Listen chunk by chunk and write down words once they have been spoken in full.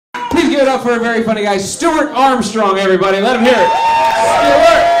Please give it up for a very funny guy, Stuart Armstrong, everybody. Let him hear it.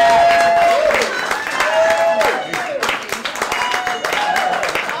 Stuart!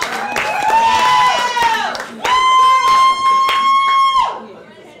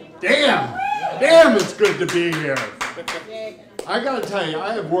 Damn, it's good to be here. I gotta tell you,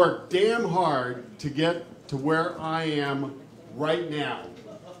 I have worked damn hard to get to where I am right now.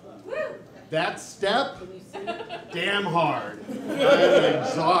 That step, damn hard. I am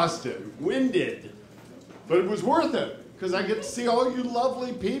exhausted, winded, but it was worth it because I get to see all you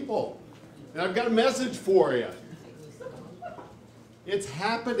lovely people. And I've got a message for you. It's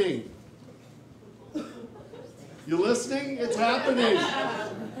happening. You listening? It's happening.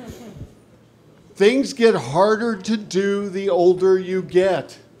 Things get harder to do the older you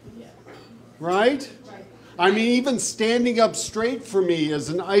get, right? I mean, even standing up straight for me is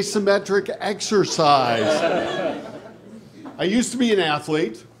an isometric exercise. I used to be an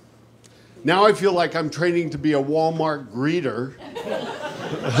athlete. Now I feel like I'm training to be a Walmart greeter.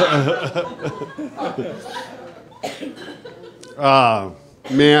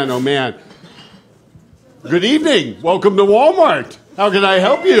 Man, oh man. Good evening. Welcome to Walmart. How can I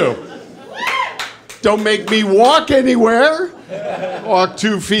help you? Don't make me walk anywhere. Walk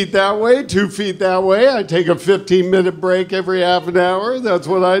 2 feet that way, 2 feet that way. I take a 15-minute break every half an hour. That's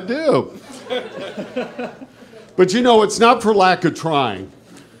what I do. But you know, it's not for lack of trying.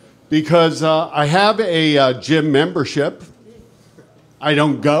 Because I have a gym membership. I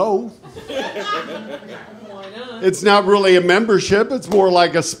don't go. It's not really a membership. It's more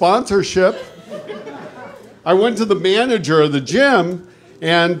like a sponsorship. I went to the manager of the gym.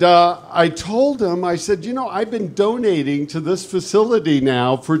 And I told him, I said, you know, I've been donating to this facility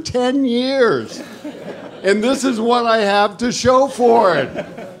now for 10 years. And this is what I have to show for it.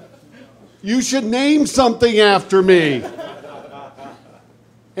 You should name something after me.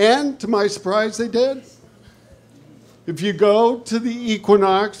 And to my surprise, they did. If you go to the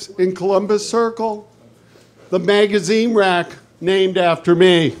Equinox in Columbus Circle, the magazine rack named after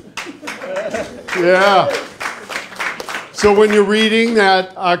me. Yeah. So when you're reading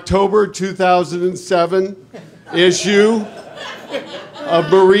that October 2007 issue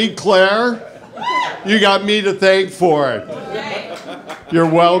of Marie Claire, you got me to thank for it. You're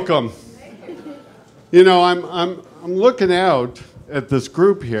welcome. You know, I'm looking out at this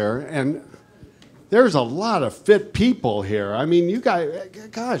group here, and there's a lot of fit people here. I mean, you guys,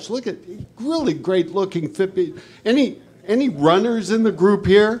 gosh, look at really great-looking fit people. Any runners in the group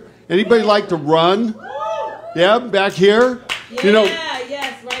here? Anybody like to run? Yeah, back here. Yeah, you know,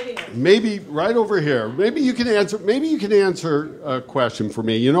 yes, right here. Maybe right over here. Maybe you can answer a question for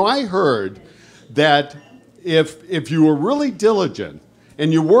me. You know, I heard that if you were really diligent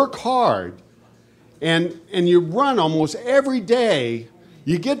and you work hard and you run almost every day,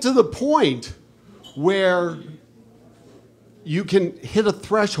 you get to the point where you can hit a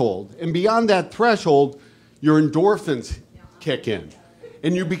threshold, and beyond that threshold, your endorphins kick in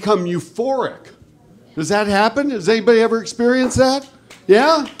and you become euphoric. Does that happen? Has anybody ever experienced that?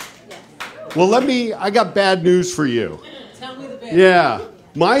 Yeah? Well, I got bad news for you. Tell me the bad. Yeah.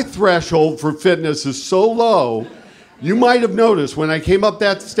 My threshold for fitness is so low, you might have noticed when I came up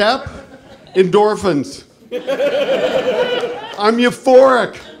that step, endorphins. I'm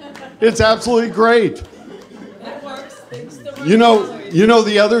euphoric. It's absolutely great. That works. You know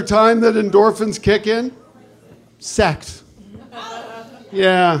the other time that endorphins kick in? Sex.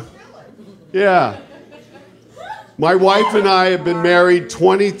 Yeah. Yeah. My wife and I have been married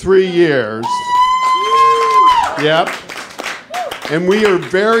 23 years. Yep. And we are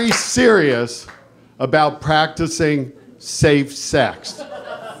very serious about practicing safe sex.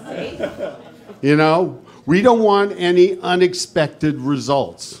 You know, we don't want any unexpected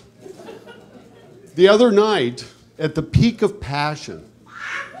results. The other night, at the peak of passion,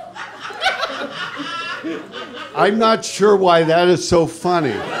 I'm not sure why that is so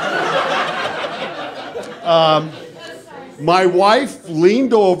funny. My wife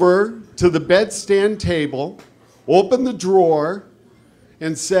leaned over to the bedstand table, opened the drawer,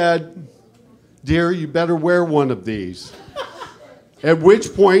 and said, "Dear, you better wear one of these." At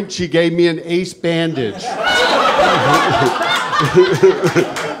which point, she gave me an ace bandage.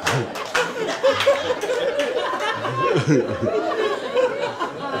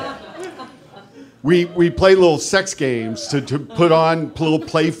 We play little sex games to put on, a little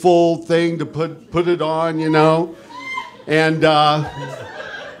playful thing to put it on, you know, and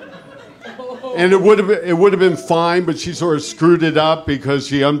it would have been fine, but she sort of screwed it up because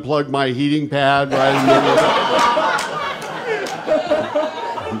she unplugged my heating pad right in the middle of it.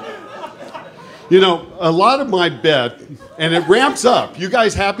 You know, a lot of my bit, And it ramps up. You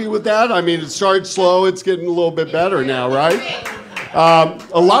guys happy with that? I mean, it started slow. It's getting a little bit better now, right?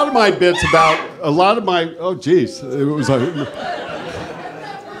 A lot of my bits about, oh, geez. It was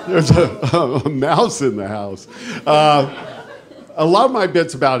there's a mouse in the house. A lot of my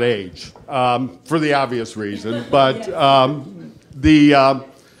bits about age, for the obvious reason. But,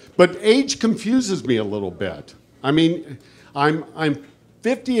 but age confuses me a little bit. I mean, I'm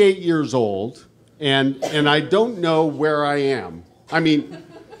 58 years old. And I don't know where I am. I mean,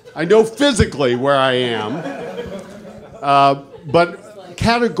 I know physically where I am, but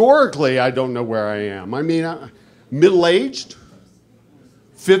categorically, I don't know where I am. I mean, middle-aged,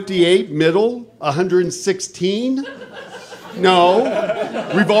 58, middle, 116?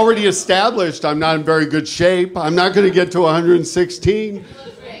 No, we've already established I'm not in very good shape. I'm not going to get to 116.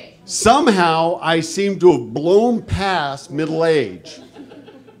 Somehow, I seem to have blown past middle age.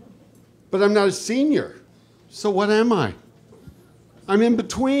 But I'm not a senior. So what am I? I'm in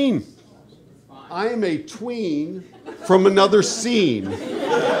between. I am a tween from another scene.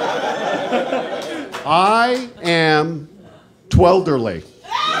 I am twelderly.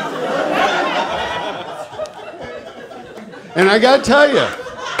 And I gotta tell you,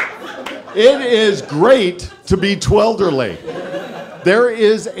 it is great to be twelderly. There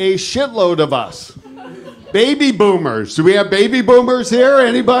is a shitload of us. Baby boomers. Do we have baby boomers here?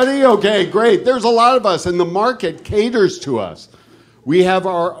 Anybody? Okay, great. There's a lot of us, and the market caters to us. We have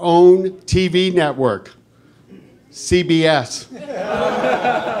our own TV network, CBS.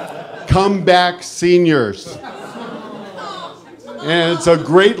 Come Back Seniors. And it's a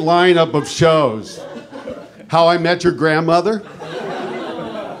great lineup of shows. How I Met Your Grandmother.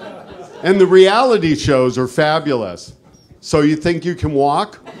 And the reality shows are fabulous. So you think you can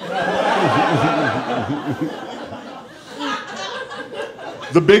walk?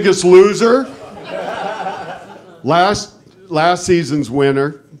 The Biggest Loser, last season's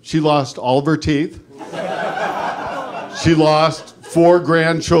winner, she lost all of her teeth. She lost 4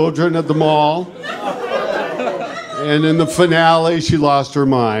 grandchildren at the mall. And in the finale, she lost her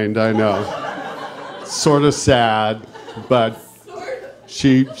mind, I know. Sort of sad, but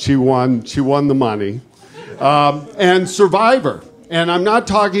she won the money. And Survivor. And I'm not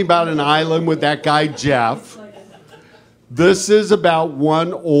talking about an island with that guy, Jeff. This is about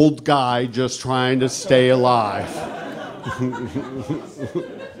one old guy just trying to stay alive.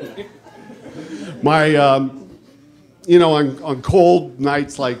 On cold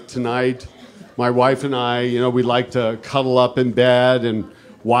nights like tonight, my wife and I, we like to cuddle up in bed and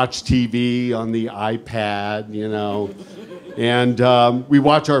watch TV on the iPad, And we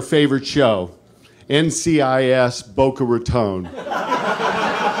watch our favorite show, NCIS Boca Raton.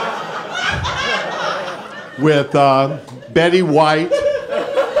 With Betty White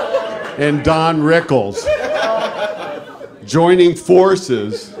and Don Rickles joining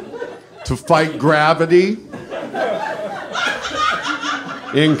forces to fight gravity,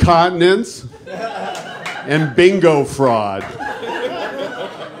 incontinence, and bingo fraud.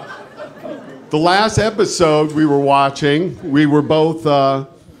 The last episode we were watching, we were both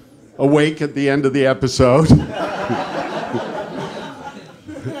awake at the end of the episode.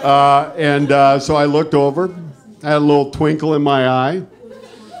 So I looked over, I had a little twinkle in my eye.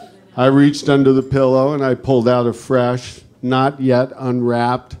 I reached under the pillow and I pulled out a fresh, not yet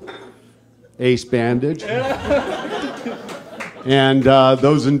unwrapped ace bandage. And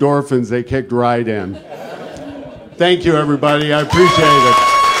those endorphins, they kicked right in. Thank you, everybody. I appreciate it.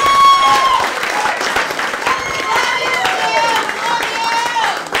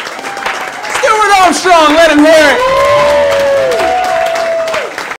 Stuart Armstrong, let him hear it.